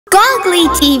Goggly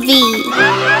TV.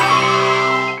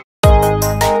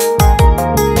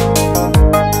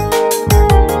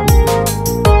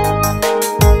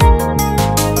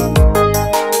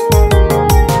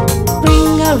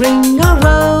 Ringa, ringa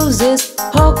roses,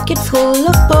 pocket full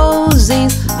of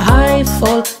posies. I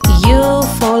fall, you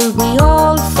fall, we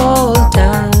all fall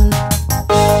down.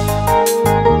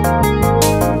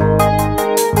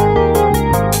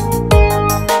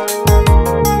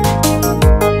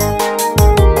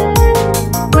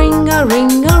 Ringa,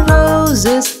 ringa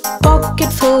roses,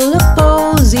 pocket full of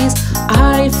posies.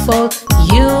 I fall,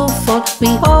 you fall, we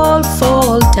all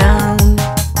fall down.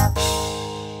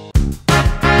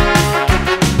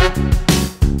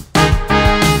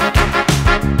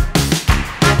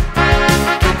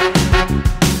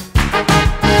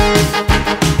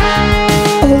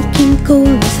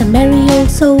 A merry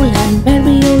old soul, and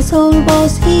merry old soul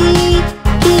was he.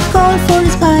 He called for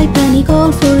his pipe, and he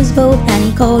called for his boat, and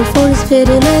he called for his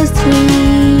fiddlers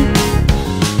three.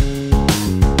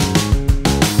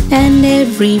 And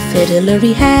every fiddler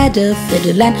he had a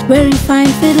fiddle, and very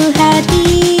fine fiddle had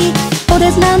he. Oh,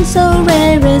 there's none so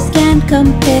rare as can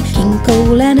compare King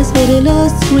Cole and his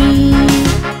fiddlers three.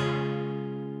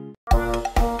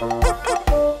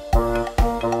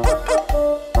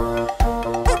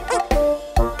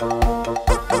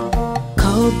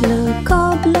 Cobbler,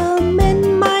 cobbler,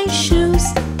 mend my shoes.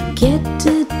 Get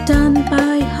it done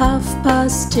by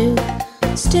 2:30.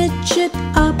 Stitch it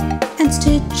up and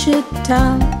stitch it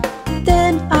down.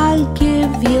 Then I'll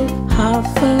give you half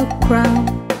a crown.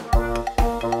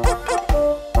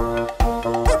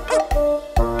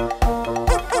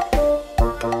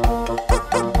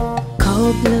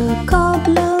 Cobbler,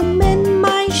 cobbler, mend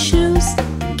my shoes.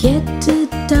 Get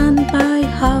it done by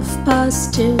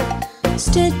 2:30.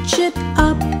 Stitch it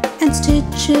up and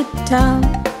stitch it down.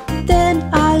 Then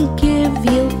I'll give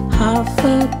you half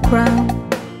a crown.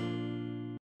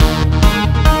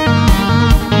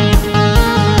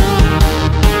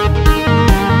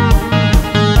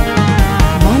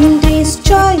 Monday's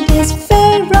child is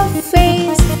fair of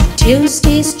face.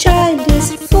 Tuesday's child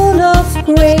is full of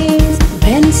grace.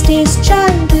 Wednesday's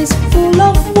child is full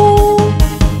of woe.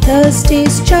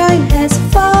 Thursday's child has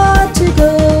far to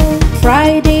go.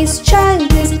 Friday's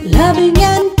child is loving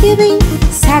and giving.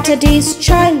 Saturday's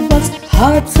child works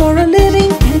hard for a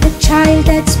living. And the child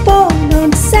that's born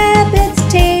on Sabbath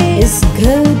day is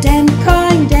good and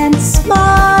kind and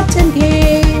smart and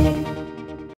gay.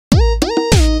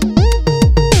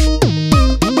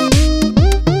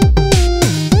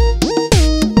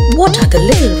 What are the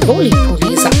little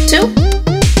roly-polies up to?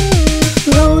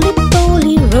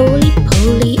 Roly-poly,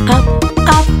 roly-poly, up,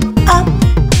 up, up.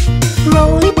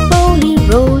 Roly-poly,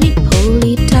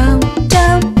 roly-poly, down,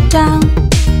 down, down.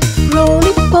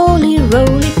 Roly-poly,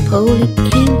 roly-poly,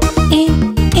 in, in,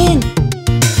 in.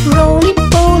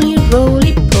 Roly-poly,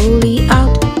 roly-poly,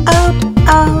 out, out,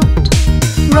 out.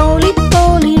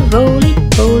 Roly-poly,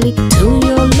 roly-poly, to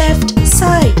your left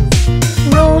side.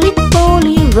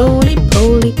 Roly-poly,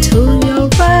 roly-poly, to your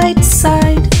right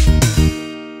side.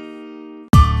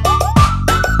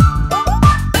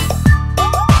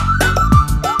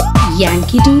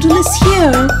 Yankee Doodle is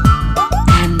here,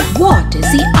 and what is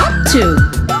he up to?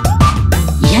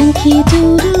 Yankee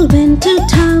Doodle went to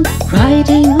town,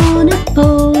 riding on a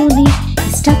pony.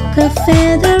 He stuck a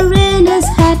feather in his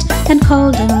hat and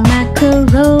called him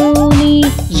macaroni.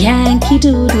 Yankee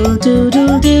Doodle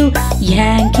doodle doo,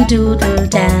 Yankee Doodle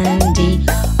dandy.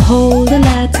 All the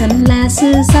lads and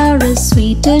lasses are as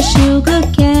sweet as sugar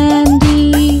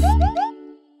candy.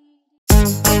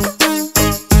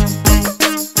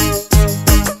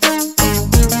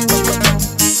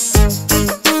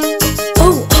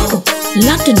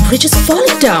 London Bridge is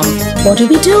falling down. What do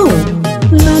we do?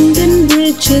 London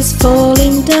Bridge is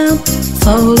falling down,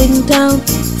 falling down,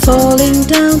 falling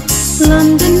down.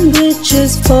 London Bridge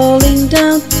is falling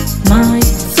down, my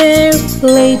fair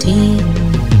lady.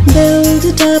 Build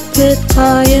it up with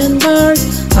iron bars,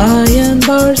 iron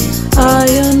bars,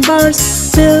 iron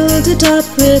bars. Build it up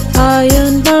with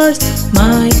iron bars,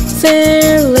 my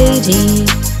fair lady.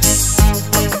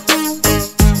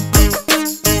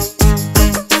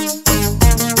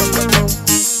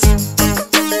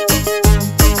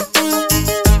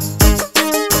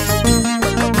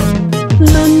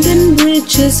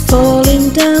 Is falling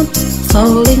down,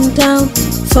 falling down,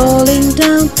 falling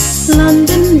down.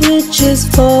 London Bridge is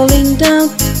falling down,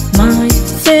 my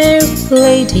fair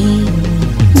lady.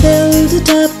 Build it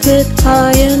up with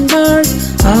iron bars,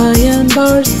 iron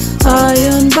bars,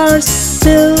 iron bars.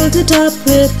 Build it up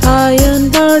with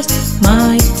iron bars,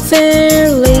 my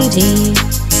fair lady.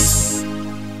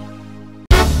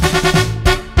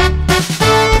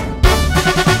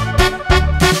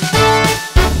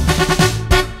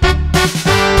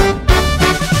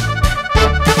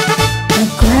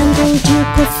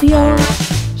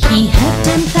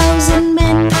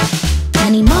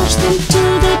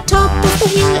 the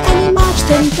hill and he marched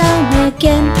them down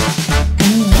again.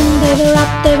 And when they were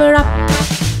up, they were up,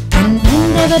 and when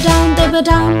they were down, they were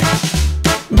down.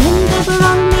 When they were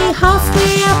only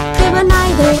halfway up, they were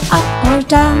neither up or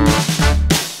down.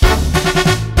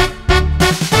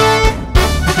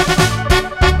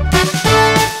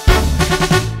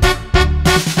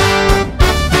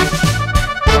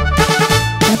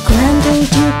 The grand old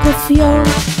Duke of York,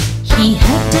 he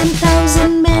had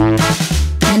 10,000 men,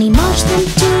 and he marched them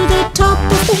to the top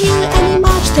of the hill and he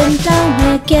marched them down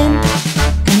again.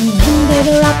 And when they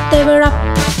were up, they were up,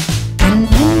 and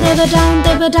when they were down,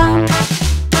 they were down.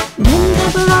 When they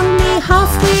were only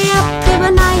halfway up, they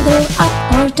were neither up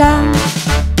or down.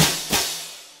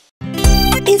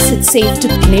 Is it safe to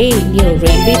play near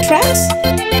railway tracks?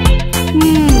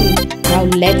 Now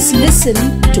let's listen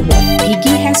to what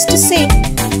Piggy has to say.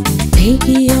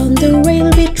 Piggy on the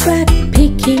railway track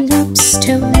picking up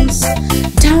stones.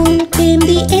 Down came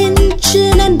the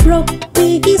engine and broke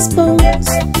Piggy's bones.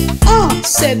 "Ah,"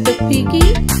 said the piggy,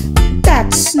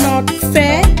 "that's not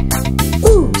fair."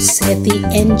 "Ooh," said the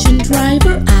engine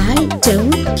driver, "I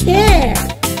don't care."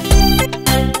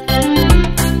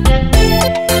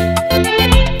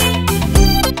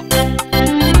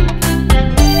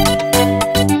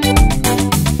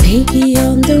 Piggy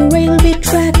on the railway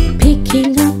track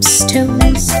picking up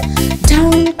stones.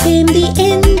 Down came the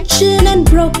engine and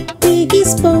broke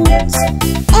Piggy's bones.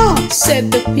 "Ah,"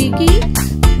 said the piggy,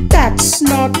 "that's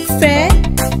not fair."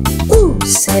 "Ooh,"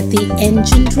 said the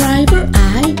engine driver,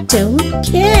 "I don't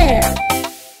care."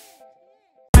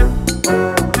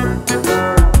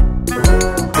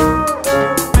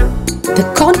 The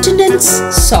Continents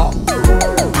Song.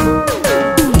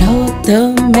 North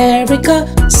America,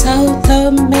 South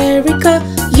America,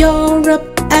 Europe,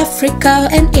 Africa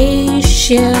and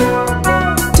Asia.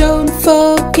 Don't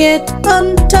forget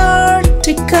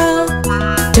Antarctica.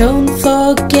 Don't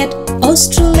forget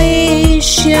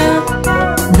Australasia.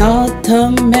 North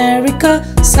America,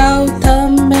 South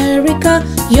America,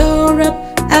 Europe,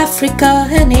 Africa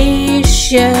and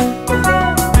Asia.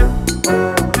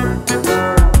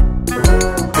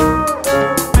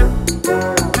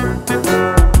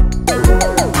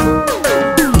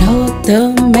 North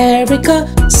America,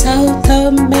 South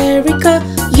America,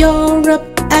 Europe,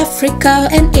 Africa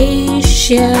and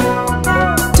Asia.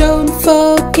 Don't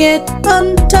forget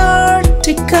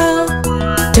Antarctica.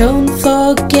 Don't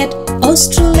forget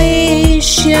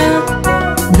Australasia.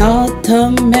 North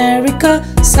America,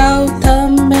 South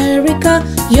America,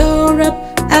 Europe,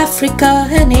 Africa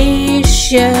and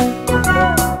Asia.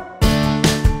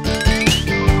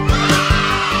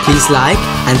 Please like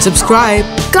and subscribe.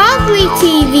 Goggly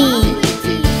TV.